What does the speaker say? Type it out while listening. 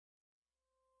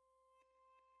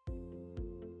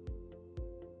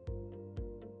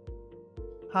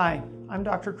Hi, I'm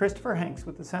Dr. Christopher Hanks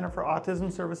with the Center for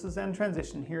Autism Services and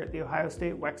Transition here at the Ohio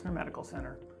State Wexner Medical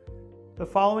Center. The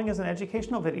following is an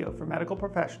educational video for medical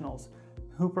professionals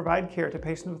who provide care to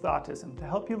patients with autism to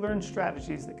help you learn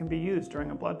strategies that can be used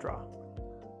during a blood draw.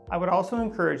 I would also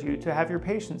encourage you to have your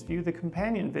patients view the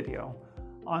companion video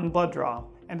on blood draw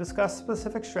and discuss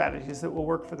specific strategies that will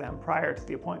work for them prior to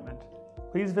the appointment.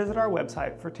 Please visit our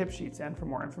website for tip sheets and for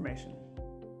more information.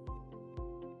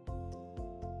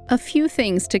 A few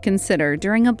things to consider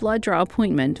during a blood draw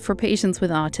appointment for patients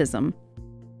with autism.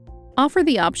 Offer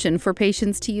the option for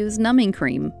patients to use numbing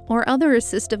cream or other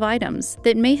assistive items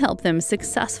that may help them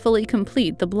successfully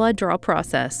complete the blood draw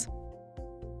process.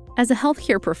 As a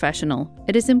healthcare professional,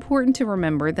 it is important to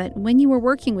remember that when you are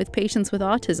working with patients with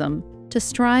autism, to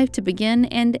strive to begin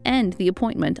and end the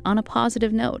appointment on a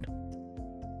positive note.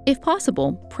 If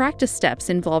possible, practice steps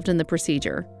involved in the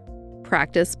procedure.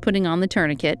 Practice putting on the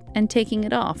tourniquet and taking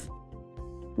it off.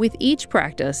 With each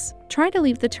practice, try to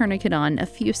leave the tourniquet on a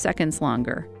few seconds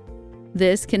longer.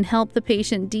 This can help the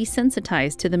patient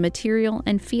desensitize to the material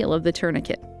and feel of the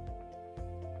tourniquet.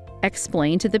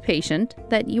 Explain to the patient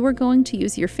that you are going to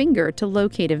use your finger to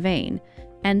locate a vein,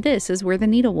 and this is where the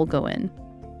needle will go in.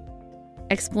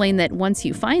 Explain that once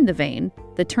you find the vein,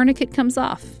 the tourniquet comes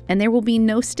off and there will be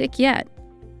no stick yet.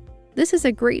 This is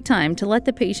a great time to let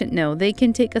the patient know they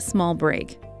can take a small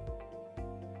break.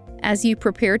 As you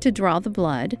prepare to draw the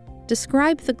blood,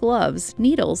 describe the gloves,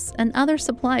 needles, and other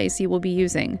supplies you will be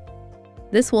using.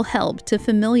 This will help to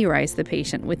familiarize the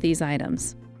patient with these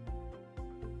items.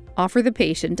 Offer the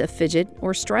patient a fidget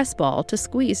or stress ball to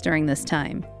squeeze during this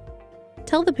time.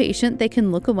 Tell the patient they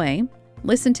can look away,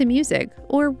 listen to music,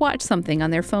 or watch something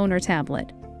on their phone or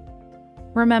tablet.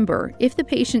 Remember, if the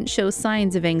patient shows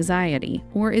signs of anxiety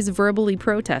or is verbally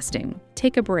protesting,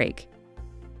 take a break.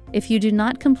 If you do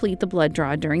not complete the blood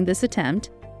draw during this attempt,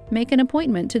 make an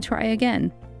appointment to try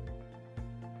again.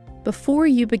 Before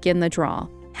you begin the draw,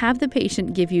 have the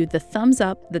patient give you the thumbs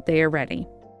up that they are ready.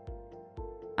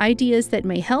 Ideas that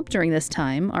may help during this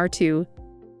time are to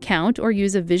count or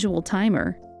use a visual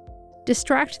timer,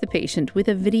 distract the patient with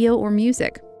a video or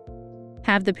music,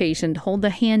 have the patient hold the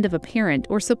hand of a parent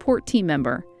or support team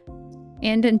member,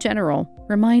 and in general,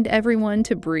 remind everyone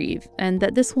to breathe and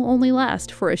that this will only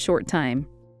last for a short time.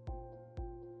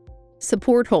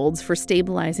 Support holds for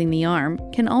stabilizing the arm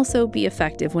can also be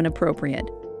effective when appropriate.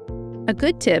 A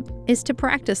good tip is to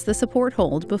practice the support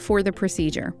hold before the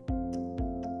procedure.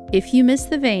 If you miss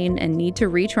the vein and need to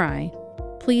retry,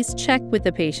 please check with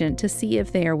the patient to see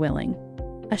if they are willing.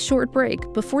 A short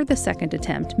break before the second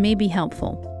attempt may be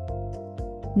helpful.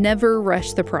 Never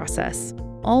rush the process.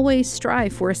 Always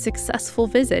strive for a successful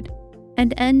visit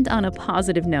and end on a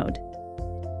positive note.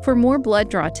 For more blood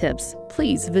draw tips,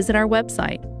 please visit our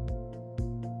website